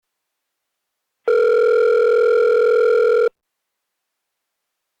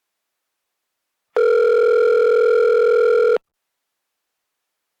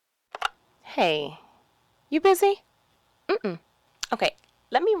Hey, you busy? Mm-mm. Okay,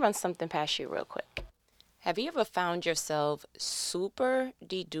 let me run something past you real quick. Have you ever found yourself super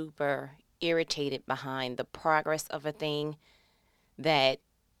de duper irritated behind the progress of a thing that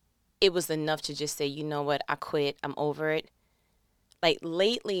it was enough to just say, you know what, I quit, I'm over it? Like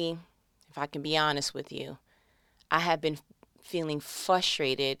lately, if I can be honest with you, I have been feeling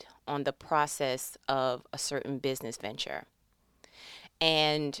frustrated on the process of a certain business venture.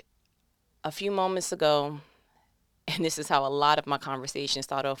 And a few moments ago, and this is how a lot of my conversations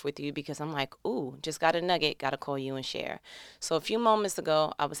start off with you because I'm like, ooh, just got a nugget, got to call you and share. So a few moments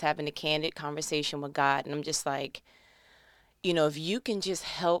ago, I was having a candid conversation with God, and I'm just like, if you can just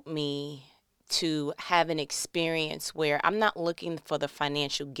help me to have an experience where I'm not looking for the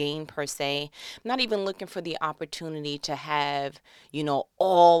financial gain per se, I'm not even looking for the opportunity to have,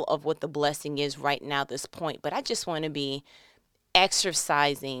 all of what the blessing is right now, this point, but I just want to be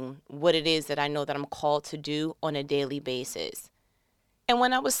exercising what it is that I know that I'm called to do on a daily basis. And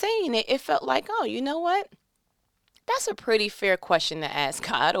when I was saying it, it felt like, oh, you know what? That's a pretty fair question to ask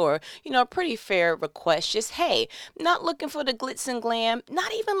God, or, a pretty fair request. Just, hey, not looking for the glitz and glam,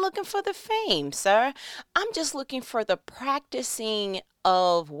 not even looking for the fame, sir. I'm just looking for the practicing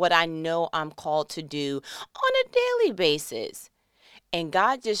of what I know I'm called to do on a daily basis. And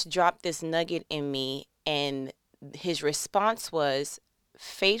God just dropped this nugget in me, and his response was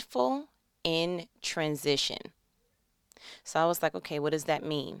faithful in transition. So I was like, okay, what does that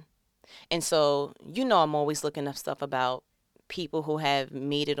mean? And so, I'm always looking up stuff about people who have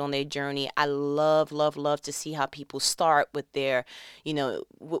made it on their journey. I love, love, love to see how people start with their,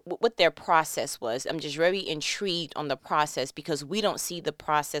 what their process was. I'm just very intrigued on the process because we don't see the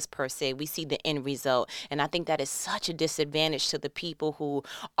process per se. We see the end result. And I think that is such a disadvantage to the people who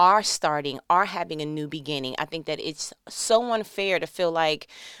are starting, are having a new beginning. I think that it's so unfair to feel like,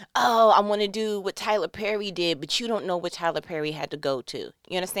 oh, I want to do what Tyler Perry did, but you don't know what Tyler Perry had to go to.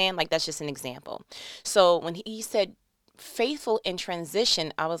 You understand? Like, that's just an example. So when he said faithful in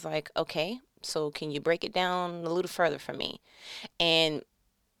transition, I was like, okay, so can you break it down a little further for me? And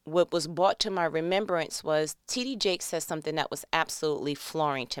what was brought to my remembrance was T.D. Jakes said something that was absolutely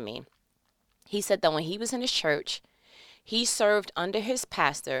flooring to me. He said that when he was in his church, he served under his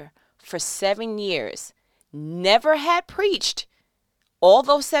pastor for 7 years, never had preached. All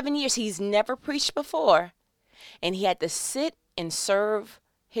those 7 years, he's never preached before. And he had to sit and serve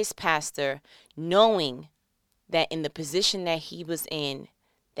his pastor, knowing that in the position that he was in,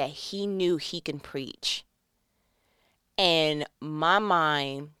 that he knew he can preach. And my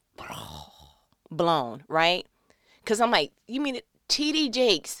mind blown, right? Because I'm like, you mean T.D.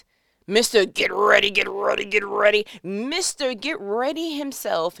 Jakes, Mr. Get Ready, Get Ready, Get Ready, Mr. Get Ready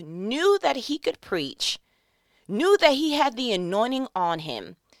himself knew that he could preach, knew that he had the anointing on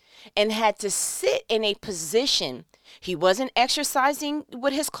him, and had to sit in a position. He wasn't exercising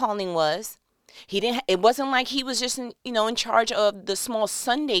what his calling was. It wasn't like he was just in charge of the small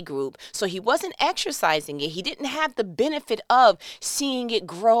Sunday group. So he wasn't exercising it. He didn't have the benefit of seeing it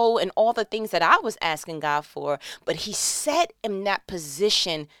grow and all the things that I was asking God for, but he sat in that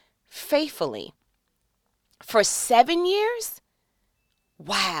position faithfully for 7 years.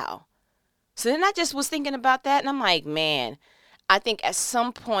 Wow. So then I just was thinking about that, and I'm like, man, I think at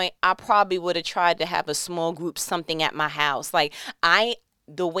some point I probably would have tried to have a small group something at my house. Like,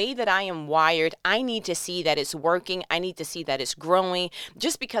 the way that I am wired, I need to see that it's working. I need to see that it's growing,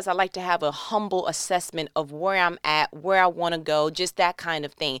 just because I like to have a humble assessment of where I'm at, where I want to go, just that kind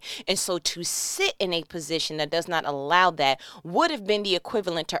of thing. And so to sit in a position that does not allow that would have been the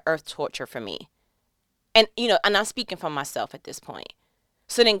equivalent to earth torture for me. And, and I'm speaking for myself at this point.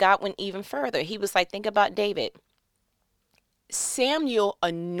 So then God went even further. He was like, think about David. Samuel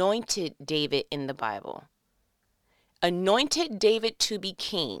anointed David in the Bible, anointed David to be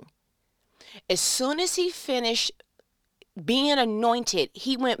king. As soon as he finished being anointed,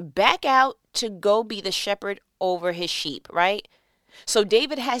 he went back out to go be the shepherd over his sheep, right? So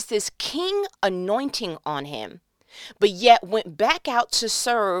David has this king anointing on him, but yet went back out to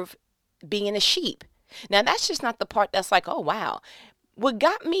serve being a sheep. Now, that's just not the part that's like, oh, wow. What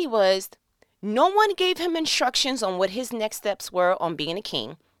got me was no one gave him instructions on what his next steps were on being a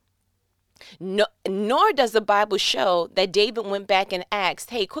king. No, nor does the Bible show that David went back and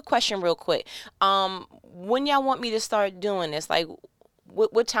asked, hey, quick question real quick. When y'all want me to start doing this? Like,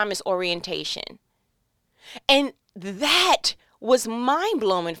 what time is orientation? And that was mind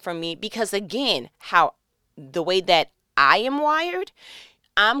blowing for me because, again, how the way that I am wired,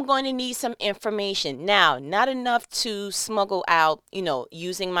 I'm going to need some information. Now, not enough to smuggle out,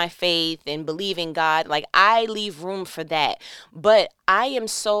 using my faith and believing God. Like, I leave room for that. But I am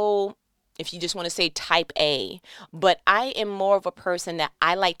so if you just want to say type A. But I am more of a person that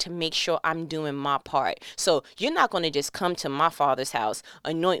I like to make sure I'm doing my part. So you're not going to just come to my father's house,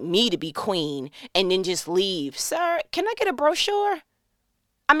 anoint me to be queen, and then just leave. Sir, can I get a brochure?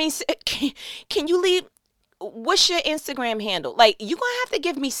 I mean, can you leave? What's your Instagram handle? Like, you're going to have to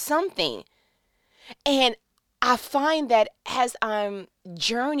give me something. And I find that as I'm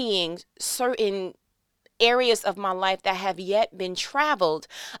journeying certain areas of my life that have yet been traveled,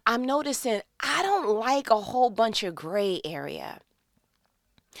 I'm noticing I don't like a whole bunch of gray area.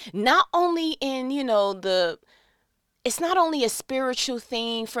 Not only in, it's not only a spiritual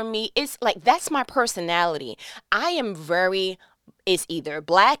thing for me. It's like, that's my personality. I am it's either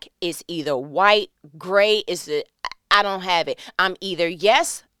black, it's either white, gray, I don't have it. I'm either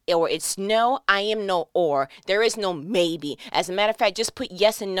yes or it's no. I am no or. There is no maybe. As a matter of fact, just put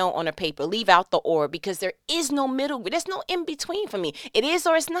yes and no on a paper. Leave out the or, because there is no middle. There's no in between for me. It is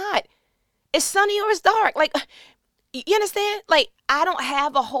or it's not. It's sunny or it's dark. Like, you understand? Like, I don't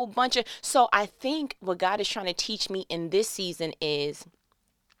have a whole bunch of. So I think what God is trying to teach me in this season is,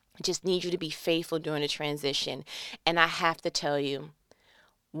 I just need you to be faithful during the transition. And I have to tell you,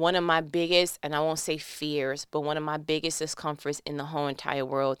 one of my biggest, and I won't say fears, but one of my biggest discomforts in the whole entire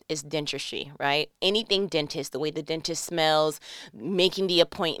world is dentistry, right? Anything dentist, the way the dentist smells, making the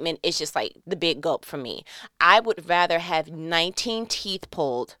appointment, it's just like the big gulp for me. I would rather have 19 teeth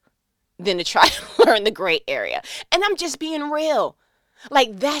pulled than to try to learn the gray area. And I'm just being real.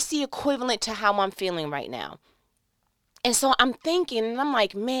 Like, that's the equivalent to how I'm feeling right now. And so I'm thinking, and I'm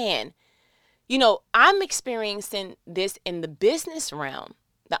like, man, I'm experiencing this in the business realm,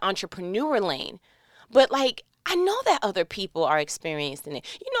 the entrepreneur lane. But like, I know that other people are experiencing it.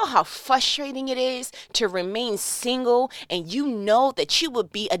 You know how frustrating it is to remain single, and you know that you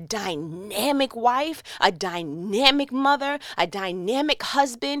would be a dynamic wife, a dynamic mother, a dynamic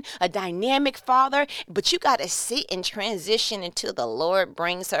husband, a dynamic father, but you got to sit and transition until the Lord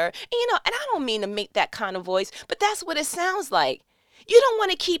brings her. And I don't mean to make that kind of voice, but that's what it sounds like. You don't want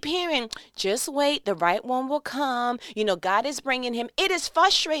to keep hearing, just wait, the right one will come. God is bringing him. It is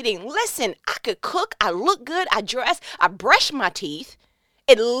frustrating. Listen, I could cook, I look good, I dress, I brush my teeth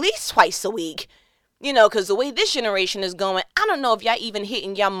at least twice a week. Because the way this generation is going, I don't know if y'all even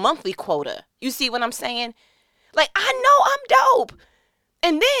hitting y'all monthly quota. You see what I'm saying? Like, I know I'm dope.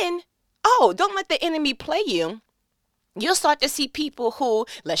 And then, don't let the enemy play you. You'll start to see people who,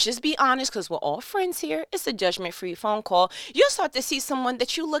 let's just be honest, because we're all friends here. It's a judgment-free phone call. You'll start to see someone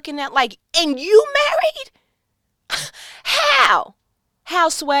that you're looking at like, and you married? How? How,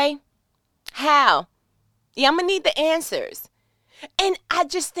 Sway? How? Yeah, I'm going to need the answers. And I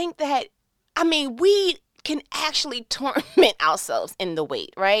just think that, we can actually torment ourselves in the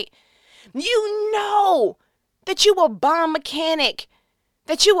wait, right? You know that you a bomb mechanic,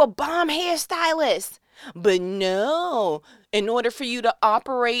 that you a bomb hairstylist. But no, in order for you to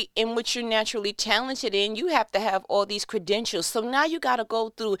operate in what you're naturally talented in, you have to have all these credentials. So now you got to go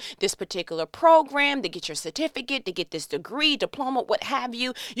through this particular program to get your certificate, to get this degree, diploma, what have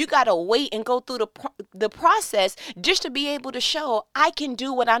you. You got to wait and go through the process just to be able to show I can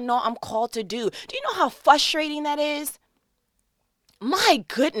do what I know I'm called to do. Do you know how frustrating that is? My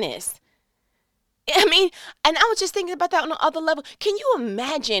goodness. And I was just thinking about that on another level. Can you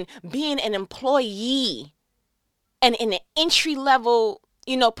imagine being an employee and in an entry level,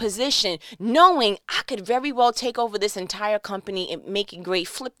 position, knowing I could very well take over this entire company and make it great,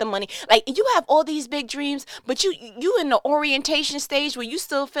 flip the money. Like, you have all these big dreams, but you in the orientation stage where you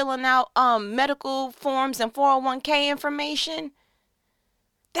still filling out medical forms and 401k information.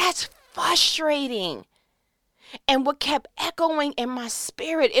 That's frustrating. And what kept echoing in my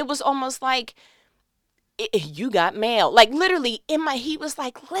spirit, it was almost like, you got mail. Like, literally he was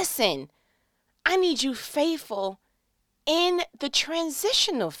like, listen, I need you faithful in the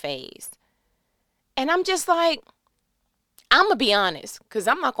transitional phase. And I'm just like, I'm going to be honest, because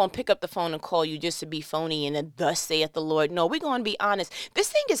I'm not going to pick up the phone and call you just to be phony and thus saith the Lord. No, we're going to be honest. This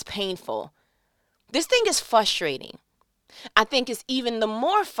thing is painful. This thing is frustrating. I think it's even the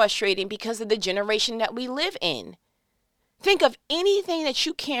more frustrating because of the generation that we live in. Think of anything that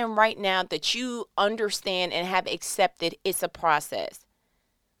you can right now that you understand and have accepted. It's a process.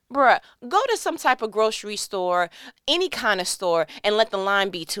 Bruh, go to some type of grocery store, any kind of store, and let the line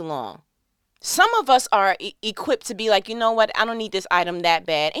be too long. Some of us are equipped to be like, you know what? I don't need this item that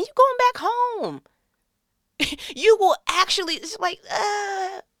bad. And you're going back home. You will actually, it's like,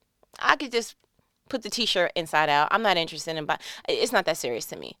 I could just put the t-shirt inside out. I'm not interested in, but it's not that serious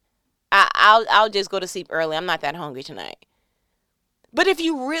to me. I'll just go to sleep early. I'm not that hungry tonight. But if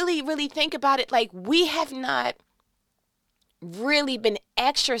you really, really think about it, like, we have not really been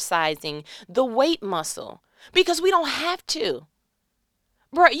exercising the weight muscle because we don't have to.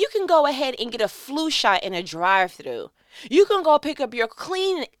 Bro, you can go ahead and get a flu shot in a drive-through. You can go pick up your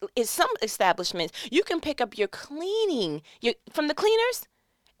clean. In some establishments, you can pick up your cleaning from the cleaners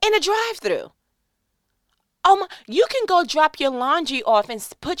in a drive-through. Oh my, you can go drop your laundry off and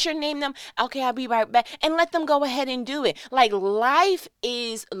put your name them. Okay, I'll be right back, and let them go ahead and do it. Like, life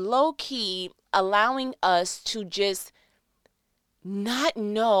is low key allowing us to just not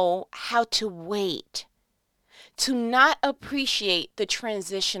know how to wait, to not appreciate the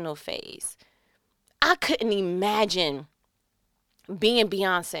transitional phase. I couldn't imagine being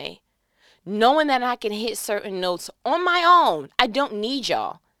Beyonce, knowing that I can hit certain notes on my own. I don't need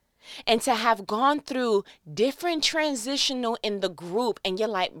y'all. And to have gone through different transitional in the group, and you're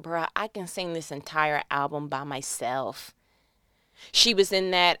like, bruh, I can sing this entire album by myself. She was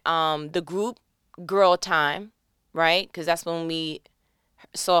in that the group Girl Time, right? Because that's when we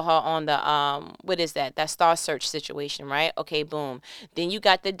saw her on the what is that Star Search situation, right? Okay, boom. Then you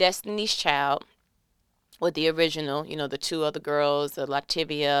got the Destiny's Child with the original, the two other girls, the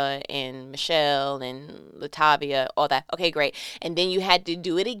Lativia and Michelle and Latavia, all that. Okay, great. And then you had to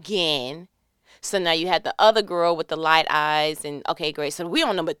do it again. So now you had the other girl with the light eyes, and okay, great. So we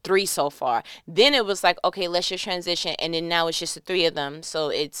on number 3 so far. Then it was like, okay, let's just transition, and then now it's just the 3 of them. So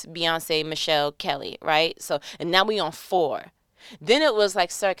it's Beyonce, Michelle, Kelly, right? So, and now we on 4. Then it was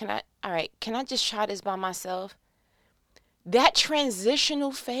like, sir, can I just try this by myself? That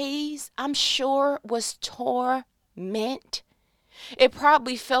transitional phase, I'm sure, was torment. It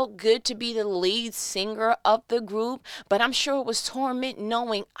probably felt good to be the lead singer of the group, but I'm sure it was torment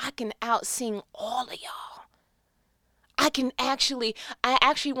knowing I can out-sing all of y'all. I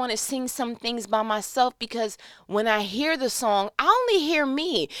actually want to sing some things by myself, because when I hear the song, I only hear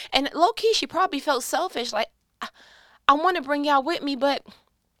me. And low-key, she probably felt selfish, like, I want to bring y'all with me, but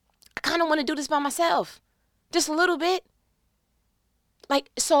I kind of want to do this by myself. Just a little bit. Like,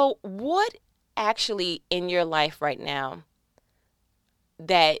 so what actually in your life right now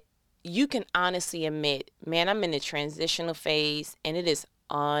that you can honestly admit, man, I'm in a transitional phase and it is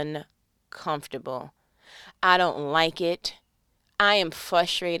uncomfortable. I don't like it. I am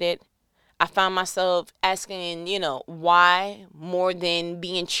frustrated. I find myself asking, why, more than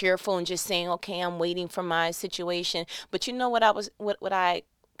being cheerful and just saying, okay, I'm waiting for my situation. But you know what I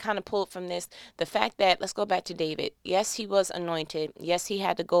kind of pulled from this? The fact that, let's go back to David. Yes, he was anointed. Yes, he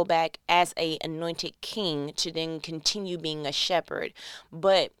had to go back as a anointed king to then continue being a shepherd.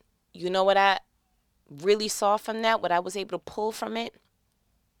 But you know what I really saw from that? What I was able to pull from it?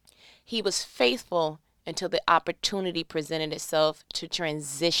 He was faithful until the opportunity presented itself to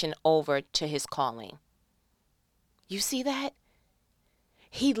transition over to his calling. You see that?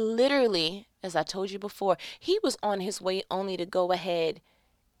 He literally, as I told you before, he was on his way only to go ahead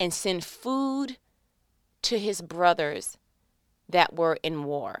and send food to his brothers that were in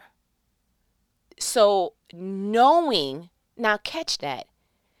war. So knowing, now catch that,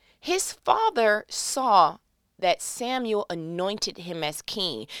 his father saw that Samuel anointed him as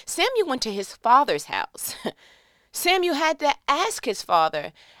king. Samuel went to his father's house. Samuel had to ask his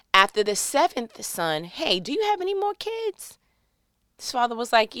father after the 7th son, hey, do you have any more kids? His father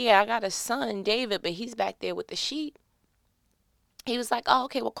was like, yeah, I got a son, David, but he's back there with the sheep. He was like, oh,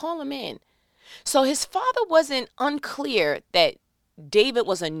 okay, well, call him in. So his father wasn't unclear that David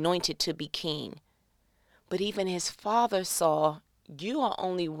was anointed to be king. But even his father saw, you are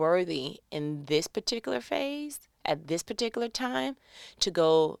only worthy in this particular phase, at this particular time, to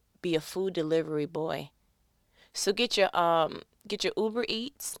go be a food delivery boy. So get your Uber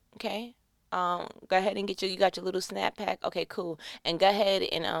Eats, okay? Go ahead and you got your little snap pack. Okay, cool. And go ahead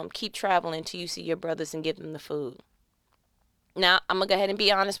and keep traveling until you see your brothers and give them the food. Now, I'm going to go ahead and be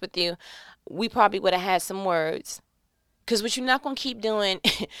honest with you. We probably would have had some words. Because what you're not going to keep doing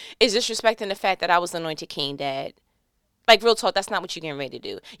is disrespecting the fact that I was anointed king, Dad. Like, real talk, that's not what you're getting ready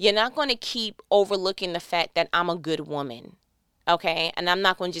to do. You're not going to keep overlooking the fact that I'm a good woman. Okay? And I'm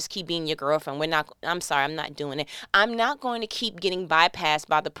not going to just keep being your girlfriend. I'm sorry, I'm not doing it. I'm not going to keep getting bypassed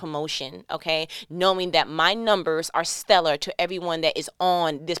by the promotion, okay? Knowing that my numbers are stellar to everyone that is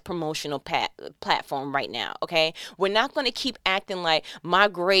on this promotional platform right now, okay? We're not going to keep acting like my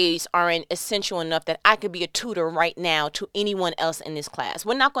grades aren't essential enough that I could be a tutor right now to anyone else in this class.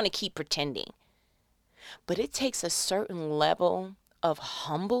 We're not going to keep pretending. But it takes a certain level of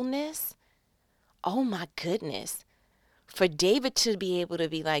humbleness. Oh my goodness. For David to be able to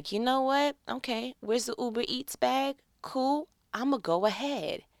be like, you know what? Okay, where's the Uber Eats bag? Cool, I'm going to go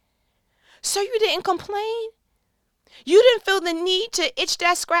ahead. So you didn't complain? You didn't feel the need to itch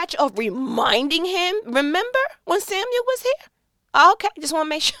that scratch of reminding him? Remember when Samuel was here? Oh, okay, just want to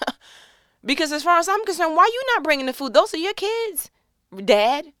make sure. Because as far as I'm concerned, why you not bringing the food? Those are your kids.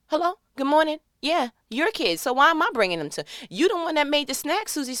 Dad, hello, good morning. Yeah, your kids. So why am I bringing them to? You the one that made the snack,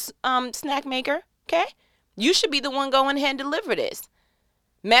 Susie's snack maker. Okay, you should be the one going ahead and deliver this.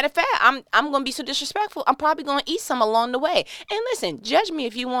 Matter of fact, I'm gonna be so disrespectful. I'm probably gonna eat some along the way. And listen, judge me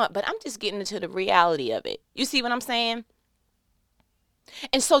if you want, but I'm just getting into the reality of it. You see what I'm saying?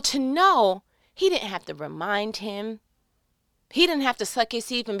 And so to know, he didn't have to remind him. He didn't have to suck his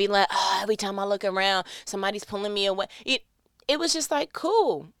teeth and be like, oh, every time I look around, somebody's pulling me away. It was just like,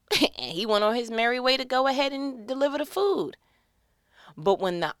 cool. And he went on his merry way to go ahead and deliver the food. But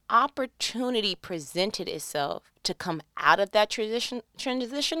when the opportunity presented itself to come out of that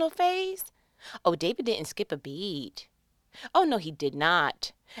transitional phase, oh, David didn't skip a beat. Oh, no, he did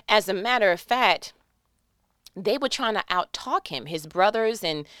not. As a matter of fact, they were trying to out-talk him. His brothers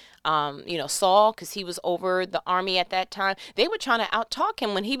and, Saul, because he was over the army at that time, they were trying to out-talk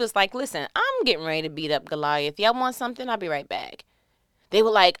him when he was like, listen, I'm getting ready to beat up Goliath. Y'all want something? I'll be right back. They were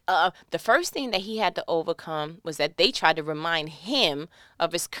like, the first thing that he had to overcome was that they tried to remind him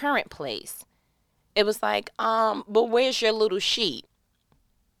of his current place. It was like, but where's your little sheep?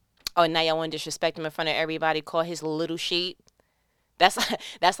 Oh, now y'all want to disrespect him in front of everybody, call his little sheep? That's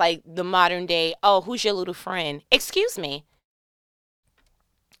that's like the modern day, oh, who's your little friend? Excuse me.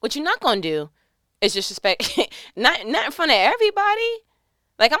 What you're not going to do is disrespect, not in front of everybody.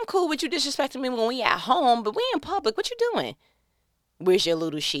 Like, I'm cool with you disrespecting me when we at home, but we in public. What you doing? Where's your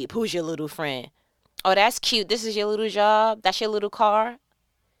little sheep? Who's your little friend? Oh, that's cute. This is your little job. That's your little car.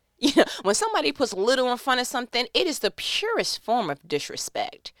 You know, when somebody puts little in front of something, it is the purest form of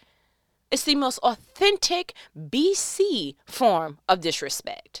disrespect. It's the most authentic BC form of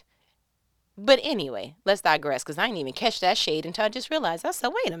disrespect. But anyway, let's digress because I didn't even catch that shade until I just realized. I said,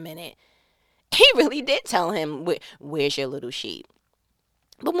 wait a minute. He really did tell him, where's your little sheep?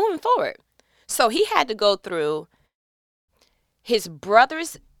 But moving forward. So he had to go through his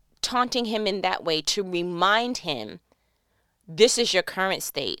brothers taunting him in that way to remind him, this is your current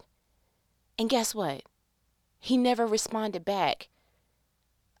state. And guess what? He never responded back.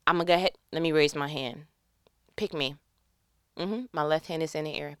 I'm going to go ahead. Let me raise my hand. Pick me. My left hand is in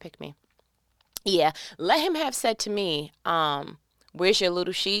the air. Pick me. Yeah. Let him have said to me, where's your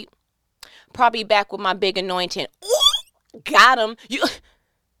little sheep? Probably back with my big anointing. Ooh, got him. You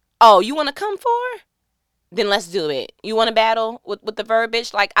want to come for? Then let's do it. You want to battle with the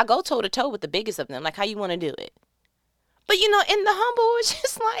verbiage? Like, I go toe to toe with the biggest of them. Like, how you want to do it? But, in the humble, it's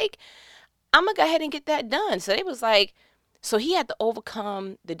just like, I'm going to go ahead and get that done. So it was like, so he had to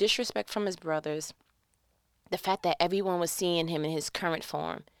overcome the disrespect from his brothers, the fact that everyone was seeing him in his current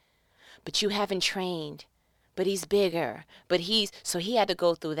form. But you haven't trained. But he's bigger. So he had to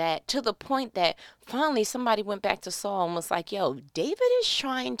go through that to the point that finally somebody went back to Saul and was like, yo, David is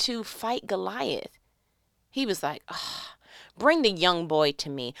trying to fight Goliath. He was like, bring the young boy to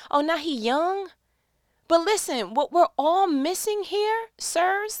me. Oh, now he young? But listen, what we're all missing here,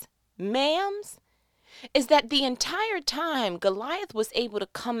 sirs, ma'ams, is that the entire time Goliath was able to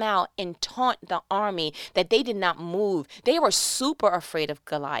come out and taunt the army that they did not move. They were super afraid of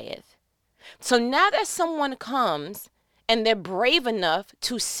Goliath. So now that someone comes and they're brave enough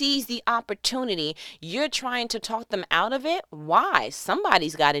to seize the opportunity, you're trying to talk them out of it? Why?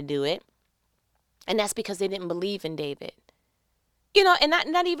 Somebody's got to do it. And that's because they didn't believe in David. And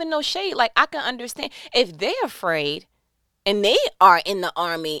not even no shade. Like, I can understand if they're afraid and they are in the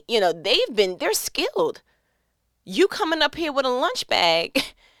army, they're skilled. You coming up here with a lunch bag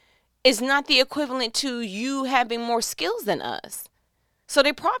is not the equivalent to you having more skills than us. So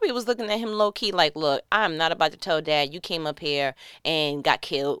they probably was looking at him low key like, look, I'm not about to tell Dad you came up here and got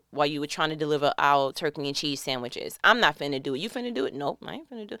killed while you were trying to deliver our turkey and cheese sandwiches. I'm not finna do it. You finna do it? Nope, I ain't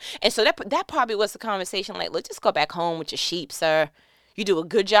finna do it. And so that probably was the conversation like, look, just go back home with your sheep, sir. You do a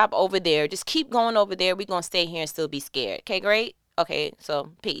good job over there. Just keep going over there. We're going to stay here and still be scared. Okay, great? Okay,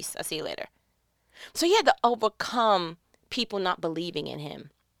 so peace. I'll see you later. So he had to overcome people not believing in him.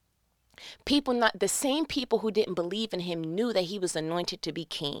 The same people who didn't believe in him knew that he was anointed to be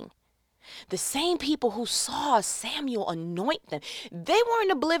king. The same people who saw Samuel anoint them, they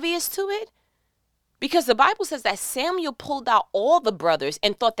weren't oblivious to it. Because the Bible says that Samuel pulled out all the brothers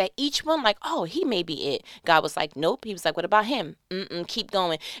and thought that each one like, oh, he may be it. God was like, nope. He was like, what about him? Keep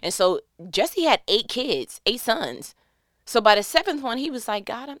going. And so Jesse had 8 sons. So by the 7th one, he was like,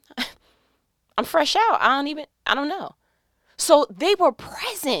 God, I'm fresh out. I don't know. So they were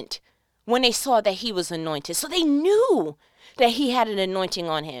present when they saw that he was anointed. So they knew that he had an anointing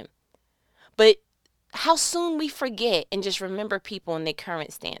on him. But how soon we forget and just remember people in their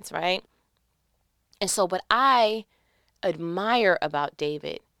current stance, right? And so what I admire about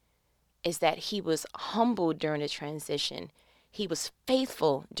David is that he was humble during the transition. He was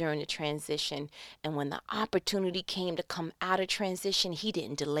faithful during the transition. And when the opportunity came to come out of transition, he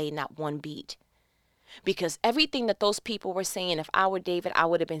didn't delay not one beat. Because everything that those people were saying, if I were David, I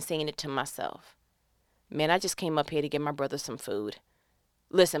would have been saying it to myself. Man, I just came up here to get my brother some food.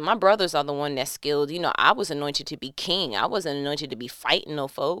 Listen, my brothers are the one that's skilled. I was anointed to be king. I wasn't anointed to be fighting no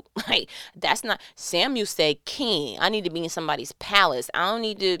folk. Like, that's not. Samuel said king. I need to be in somebody's palace. I don't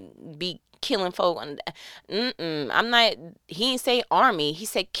need to be killing folk. I'm not. He didn't say army. He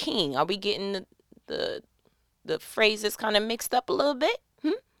said king. Are we getting the phrases kind of mixed up a little bit?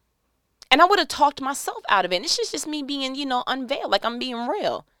 And I would have talked myself out of it. And it's just me being, unveiled. Like I'm being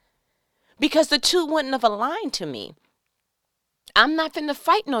real. Because the two wouldn't have aligned to me. I'm not finna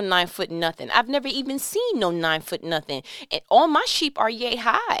fight no 9-foot nothing. I've never even seen no 9-foot nothing. And all my sheep are yay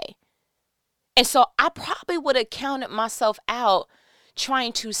high. And so I probably would have counted myself out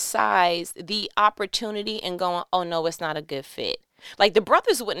trying to size the opportunity and going, oh no, it's not a good fit. Like the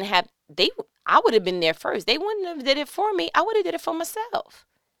brothers wouldn't have, I would have been there first. They wouldn't have did it for me. I would have did it for myself.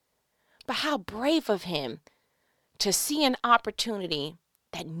 But how brave of him to see an opportunity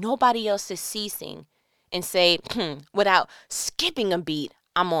that nobody else is seizing and say, without skipping a beat,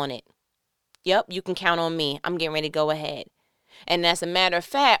 I'm on it. Yep, you can count on me. I'm getting ready to go ahead. And as a matter of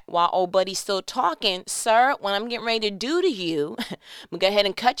fact, while old buddy's still talking, sir, what I'm getting ready to do to you, I'm going to go ahead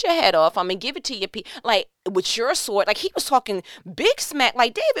and cut your head off. I'm going to give it to you, like, with your sword. Like, he was talking big smack.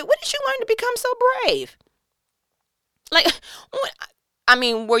 Like, David, when did you learn to become so brave? Like,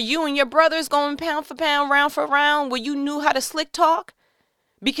 were you and your brothers going pound for pound, round for round, where you knew how to slick talk?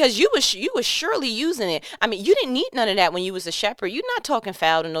 Because you was surely using it. You didn't need none of that when you was a shepherd. You're not talking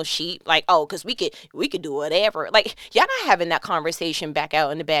foul to no sheep. Like, oh, because we could do whatever. Like, y'all not having that conversation back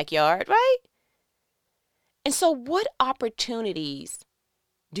out in the backyard, right? And so what opportunities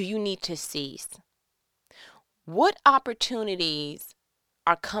do you need to seize? What opportunities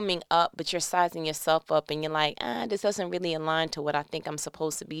are coming up, but you're sizing yourself up and you're like, this doesn't really align to what I think I'm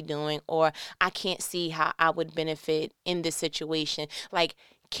supposed to be doing, or I can't see how I would benefit in this situation. Like,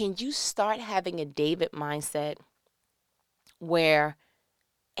 can you start having a David mindset where,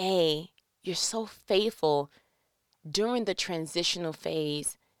 you're so faithful during the transitional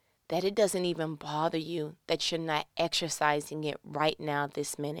phase that it doesn't even bother you that you're not exercising it right now,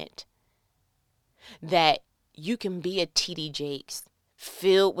 this minute? That you can be a TD Jakes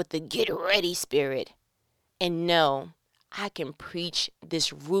filled with the get ready spirit and know I can preach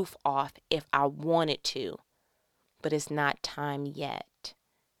this roof off if I wanted to, but it's not time yet.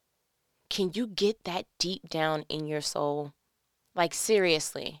 Can you get that deep down in your soul? Like,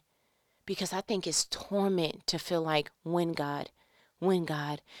 seriously, because I think it's torment to feel like, when God,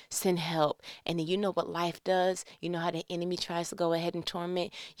 send help. And then you know what life does? You know how the enemy tries to go ahead and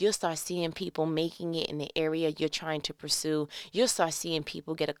torment? You'll start seeing people making it in the area you're trying to pursue. You'll start seeing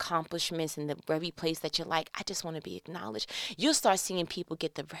people get accomplishments in the very place that you're like, I just want to be acknowledged. You'll start seeing people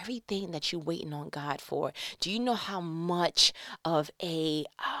get the very thing that you're waiting on God for. Do you know how much of a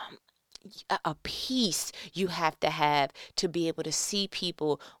peace you have to be able to see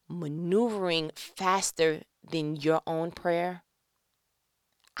people maneuvering faster than your own prayer?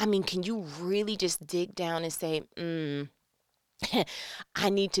 Can you really just dig down and say, I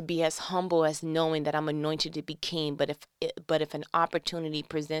need to be as humble as knowing that I'm anointed to be king, but if an opportunity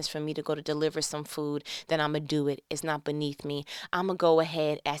presents for me to go to deliver some food, then I'm going to do it. It's not beneath me. I'm going to go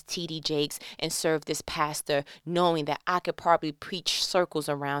ahead as TD Jakes and serve this pastor, knowing that I could probably preach circles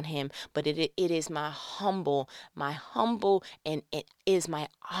around him, but it is my humble, and it is my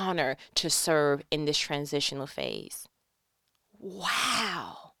honor to serve in this transitional phase.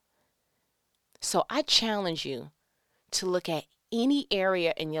 Wow. So I challenge you to look at any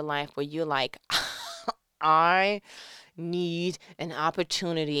area in your life where you're like, I need an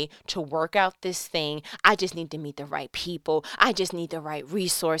opportunity to work out this thing. I just need to meet the right people. I just need the right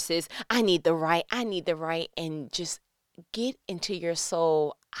resources. I need the right, and just get into your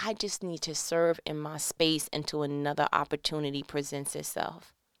soul. I just need to serve in my space until another opportunity presents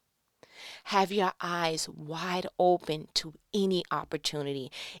itself. Have your eyes wide open to any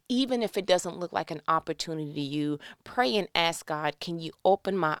opportunity. Even if it doesn't look like an opportunity to you, pray and ask God, can you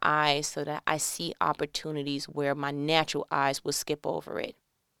open my eyes so that I see opportunities where my natural eyes will skip over it?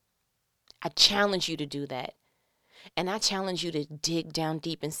 I challenge you to do that. And I challenge you to dig down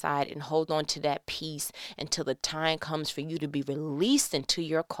deep inside and hold on to that peace until the time comes for you to be released into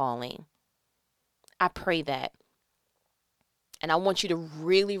your calling. I pray that. And I want you to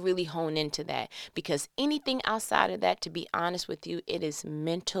really, really hone into that, because anything outside of that, to be honest with you, it is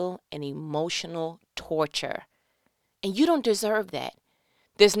mental and emotional torture. And you don't deserve that.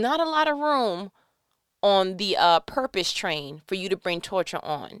 There's not a lot of room on the purpose train for you to bring torture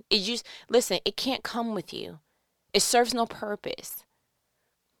on. It just, listen, it can't come with you. It serves no purpose.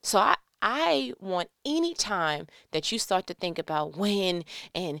 So I want any time that you start to think about when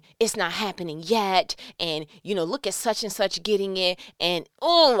and it's not happening yet, and look at such and such getting it, and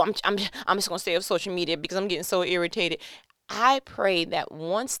I'm just gonna stay off social media because I'm getting so irritated. I pray that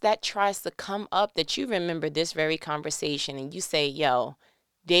once that tries to come up, that you remember this very conversation and you say, yo,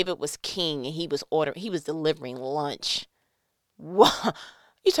 David was king and he was delivering lunch. Wow.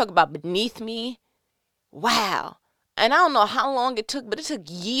 You talk about beneath me. Wow. And I don't know how long it took, but it took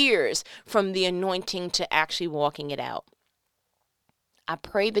years from the anointing to actually walking it out. I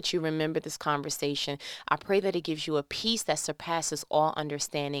pray that you remember this conversation. I pray that it gives you a peace that surpasses all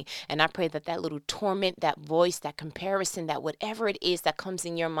understanding. And I pray that that little torment, that voice, that comparison, that whatever it is that comes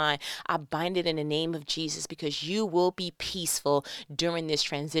in your mind, I bind it in the name of Jesus, because you will be peaceful during this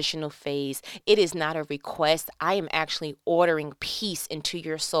transitional phase. It is not a request. I am actually ordering peace into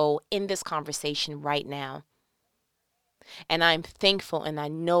your soul in this conversation right now. And I'm thankful, and I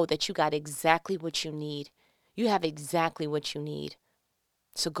know that you got exactly what you need. You have exactly what you need.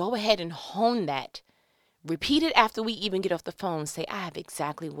 So go ahead and hone that. Repeat it after we even get off the phone. Say, I have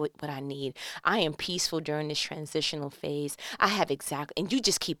exactly what I need. I am peaceful during this transitional phase. I have exactly, and you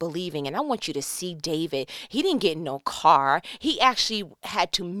just keep believing. And I want you to see David. He didn't get no car. He actually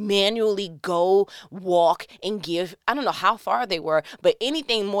had to manually go walk and give. I don't know how far they were, but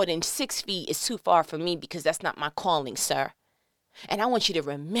anything more than 6 feet is too far for me, because that's not my calling, sir. And I want you to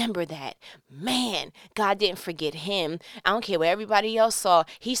remember that. Man, God didn't forget him. I don't care what everybody else saw.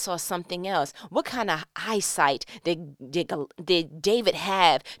 He saw something else. What kind of eyesight did David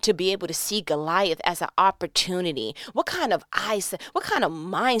have to be able to see Goliath as an opportunity? What kind of eyesight, what kind of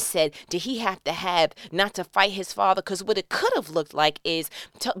mindset did he have to not to fight his father? Because what it could have looked like is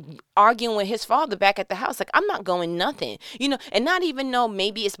arguing with his father back at the house. Like, I'm not going nothing, and not even know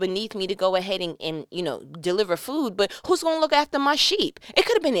maybe it's beneath me to go ahead and deliver food, but who's going to look after my sheep? It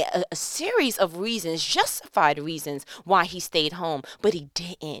could have been a series of reasons, justified reasons why he stayed home, but he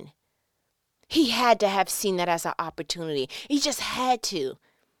didn't. He had to have seen that as an opportunity. He just had to.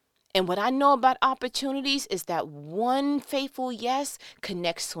 And what I know about opportunities is that one faithful yes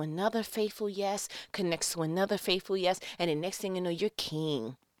connects to another faithful yes, connects to another faithful yes, and the next thing you know, you're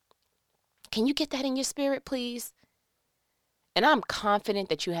king. Can you get that in your spirit, please? And I'm confident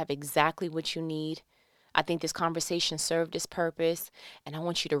that you have exactly what you need. I think this conversation served its purpose, and I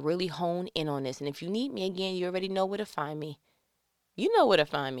want you to really hone in on this. And if you need me again, you already know where to find me. You know where to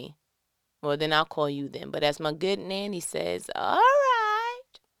find me. Well, then I'll call you then. But as my good nanny says, all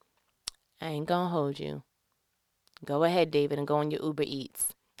right, I ain't gonna hold you. Go ahead, David, and go on your Uber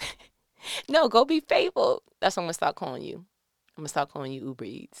Eats. No, go be faithful. That's what I'm gonna start calling you. I'm gonna start calling you Uber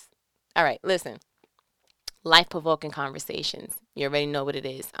Eats. All right, listen. Life-provoking conversations. You already know what it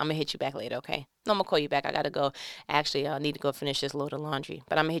is. I'm going to hit you back later, okay? No, I'm going to call you back. I got to go. Actually, I need to go finish this load of laundry,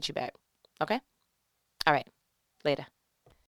 but I'm going to hit you back, okay? All right. Later.